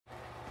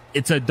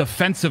it's a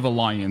defensive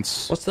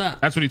alliance. What's that?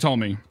 That's what he told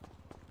me.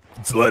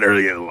 It's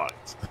literally an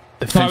alliance.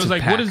 So I was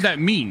like, what does that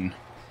mean?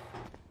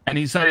 And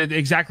he said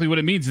exactly what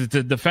it means. It's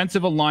a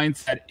defensive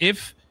alliance that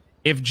if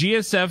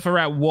GSF are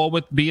at war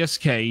with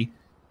BSK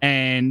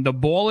and the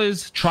ball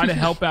is trying to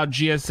help out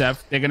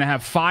GSF, they're going to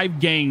have 5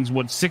 gangs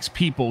with 6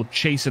 people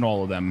chasing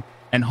all of them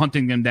and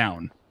hunting them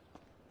down.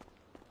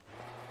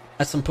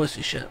 That's some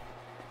pussy shit.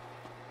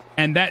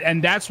 And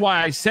that's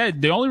why I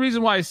said, the only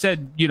reason why I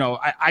said, you know,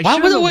 I why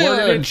should was have it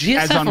worded it GSF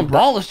as and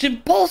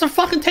Ballers? Ballers are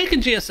fucking taking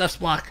GSF's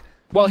block.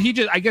 Well,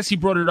 I guess he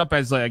brought it up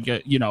as like,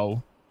 you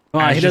know.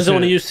 He doesn't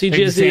want to use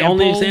CJ as the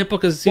only example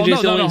because CJ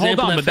is the only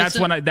example. Hold on,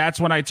 but that's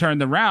when I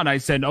turned around. I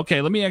said,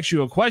 okay, let me ask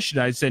you a question.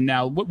 I said,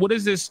 now, what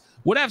is this?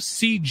 What if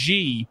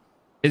CG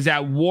is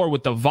at war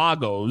with the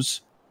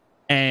Vagos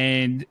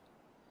and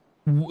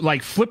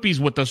like Flippy's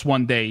with us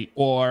one day,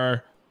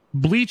 or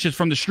Bleach is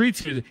from the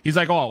streets? He's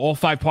like, oh, all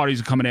 5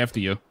 parties are coming after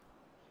you.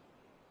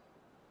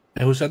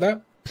 And who said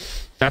that?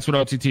 That's what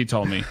OTT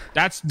told me.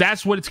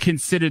 That's what it's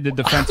considered the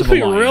defensive Be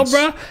alliance.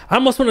 real, bro. I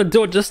almost want to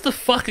do it just to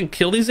fucking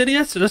kill these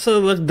idiots, just so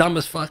they look dumb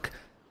as fuck.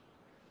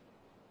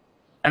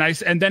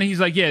 And then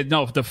he's like, yeah,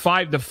 no, the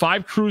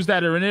five crews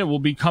that are in it will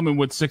be coming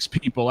with 6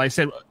 people. I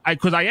said,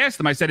 because I asked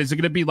him, I said, is it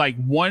going to be like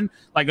one?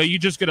 Like, are you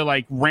just going to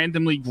like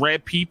randomly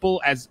grab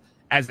people as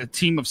a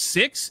team of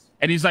 6?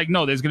 And he's like,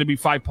 no, there's going to be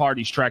 5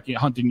 parties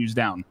hunting you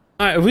down.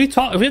 All right, if we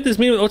have this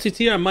meeting with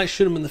OTT, I might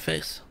shoot him in the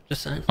face.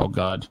 Just saying. Oh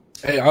God.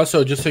 Hey,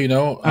 also, just so you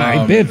know,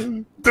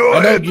 Do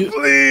it,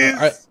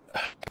 please.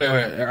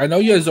 I know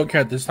you guys don't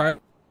care at this time,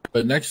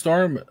 but next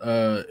storm,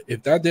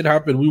 if that did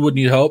happen, we would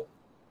need help.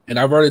 And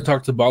I've already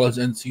talked to Ballas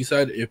and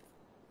Seaside. If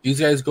these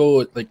guys go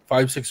with like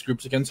 5-6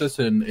 groups against us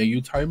in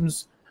AU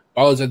times,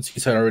 Ballas and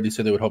Seaside already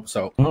said they would help us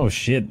out. Oh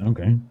shit!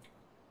 Okay.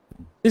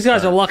 These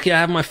guys are lucky. I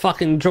have my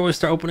fucking Joy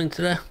Star opening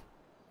today.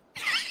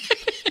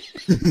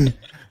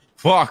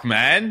 Fuck,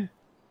 man.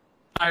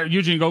 All right,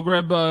 Eugene, go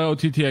grab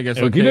OTT, I guess.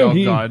 Okay, Oh,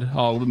 okay. God.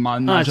 Oh,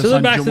 man. All right, so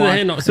they're back to the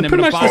handoff. So pretty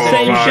much the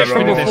same shit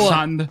from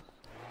before.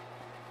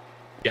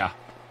 Yeah.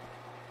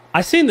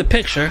 I seen the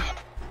picture.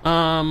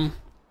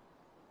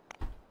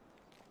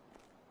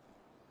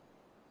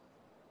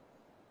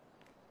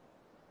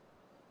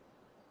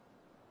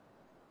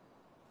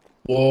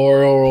 War.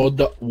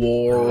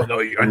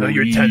 I know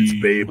you're tense,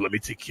 babe. Let me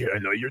take care. I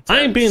know you're tense.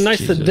 I ain't being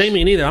nice to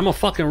Damien either. I'm gonna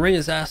fucking ring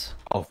his ass.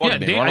 Oh, fuck, Yeah,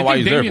 Damien. I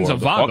think Damien's a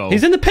Vago.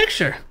 He's in the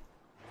picture.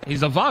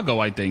 He's a Vago,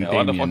 I think.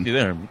 Why the fuck you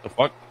there? What the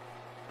fuck?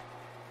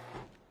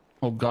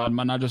 Oh God,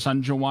 manager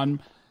San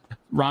Juan,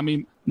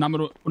 Rami,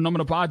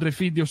 nomino Padre,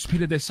 Figlio,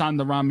 Spirito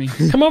Santo, Rami.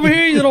 Come over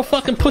here, you little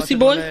fucking pussy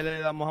boy.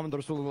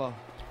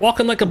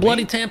 Walking like a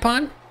bloody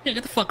tampon. Yeah,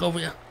 get the fuck over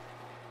here.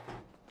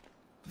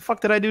 The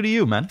fuck did I do to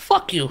you, man?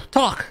 Fuck you.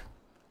 Talk.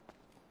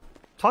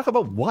 Talk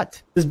about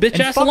what? This bitch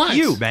ass fuck alliance.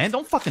 you, man.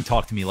 Don't fucking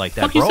talk to me like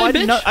that, Fuck you bro. say, I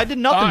did bitch?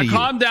 nothing to you.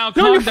 Calm down,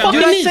 You're on your calm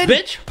down. fucking knees,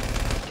 bitch.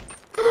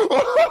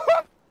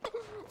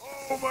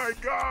 Oh my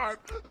God.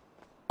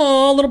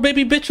 Oh, little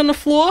baby bitch on the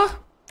floor.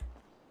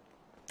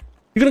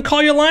 You gonna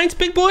call your lines,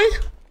 big boy?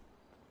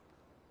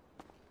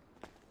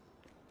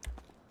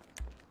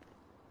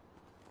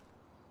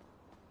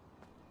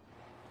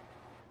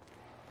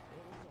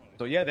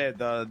 So yeah,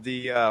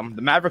 the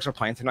Mavericks are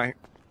playing tonight.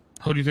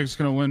 Who do you think is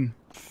gonna win?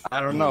 I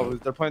don't know.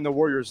 They're playing the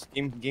Warriors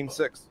game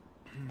 6.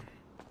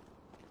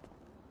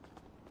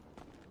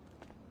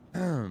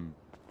 All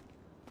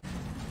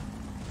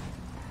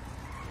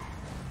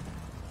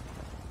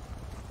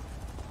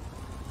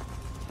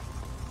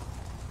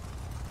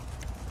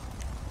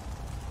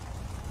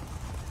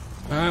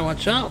right,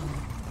 watch out.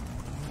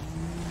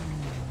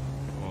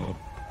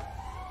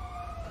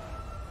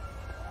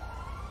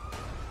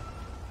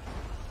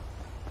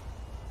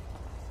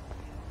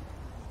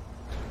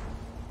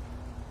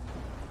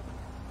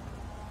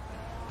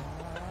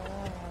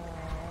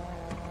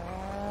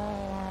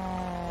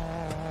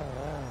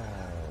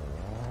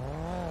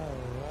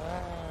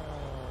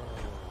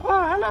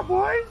 Oh, hello,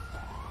 boys.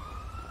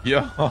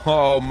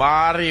 Yo,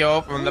 Mario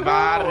from the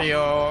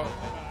barrio.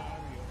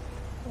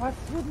 What's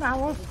good now?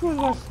 What's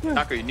good?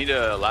 Tucker, you need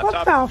a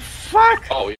laptop? What the fuck? Oh,